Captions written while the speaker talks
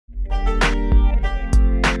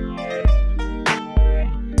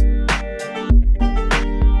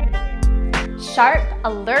Sharp,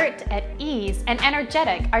 alert, at ease, and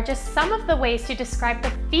energetic are just some of the ways to describe the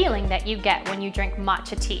feeling that you get when you drink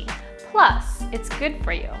matcha tea. Plus, it's good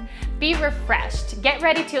for you. Be refreshed. Get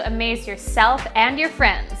ready to amaze yourself and your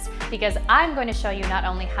friends, because I'm going to show you not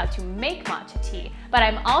only how to make matcha tea, but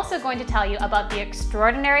I'm also going to tell you about the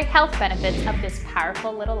extraordinary health benefits of this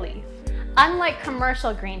powerful little leaf. Unlike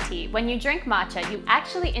commercial green tea, when you drink matcha, you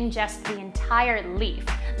actually ingest the entire leaf,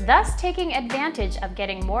 thus taking advantage of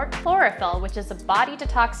getting more chlorophyll, which is a body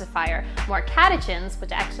detoxifier, more catechins,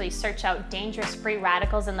 which actually search out dangerous free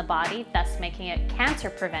radicals in the body, thus making it cancer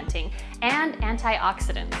preventing, and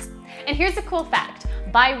antioxidants. And here's a cool fact.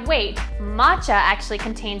 By weight, matcha actually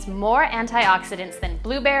contains more antioxidants than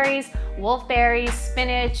blueberries, wolfberries,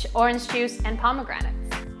 spinach, orange juice, and pomegranates.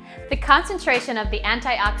 The concentration of the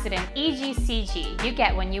antioxidant EGCG you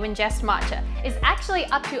get when you ingest matcha is actually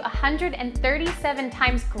up to 137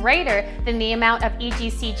 times greater than the amount of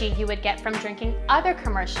EGCG you would get from drinking other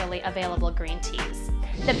commercially available green teas.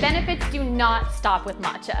 The benefits do not stop with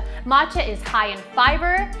matcha. Matcha is high in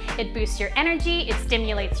fiber, it boosts your energy, it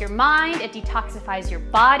stimulates your mind, it detoxifies your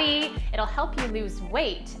body, it'll help you lose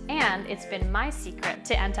weight, and it's been my secret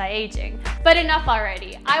to anti-aging. But enough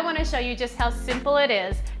already. I want to show you just how simple it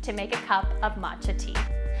is to make a cup of matcha tea.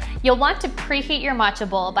 You'll want to preheat your matcha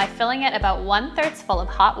bowl by filling it about 1/3 full of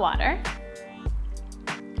hot water.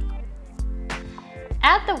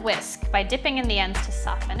 Add the whisk by dipping in the ends to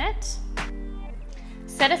soften it.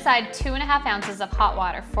 Set aside 2½ ounces of hot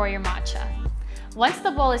water for your matcha. Once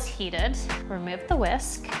the bowl is heated, remove the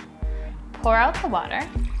whisk, pour out the water,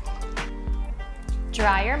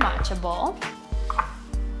 dry your matcha bowl,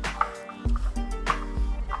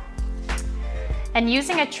 and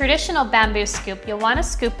using a traditional bamboo scoop, you'll want to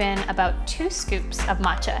scoop in about 2 scoops of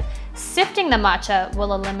matcha. Sifting the matcha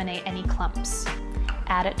will eliminate any clumps.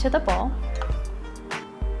 Add it to the bowl.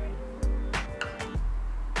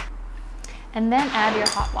 And then add your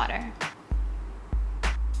hot water.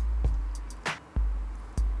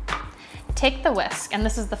 Take the whisk, and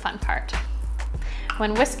this is the fun part.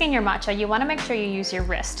 When whisking your matcha, you want to make sure you use your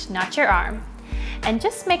wrist, not your arm, and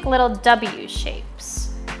just make little W shapes.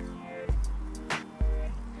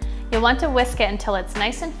 You'll want to whisk it until it's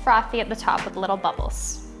nice and frothy at the top with little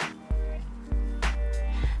bubbles.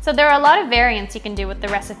 So there are a lot of variants you can do with the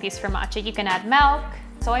recipes for matcha. You can add milk,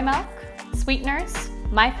 soy milk, sweeteners.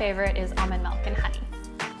 My favorite is almond milk and honey.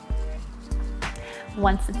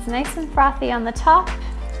 Once it's nice and frothy on the top,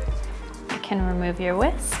 you can remove your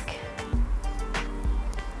whisk.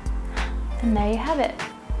 And there you have it.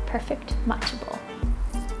 Perfect matcha bowl.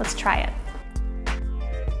 Let's try it.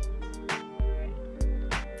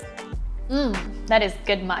 That is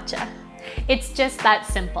good matcha. It's just that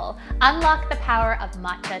simple. Unlock the power of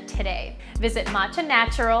matcha today. Visit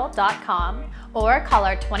matchanatural.com or call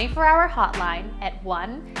our 24-hour hotline at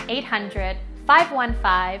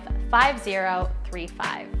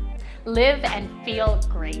 1-800-515-5035. Live and feel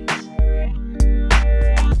great.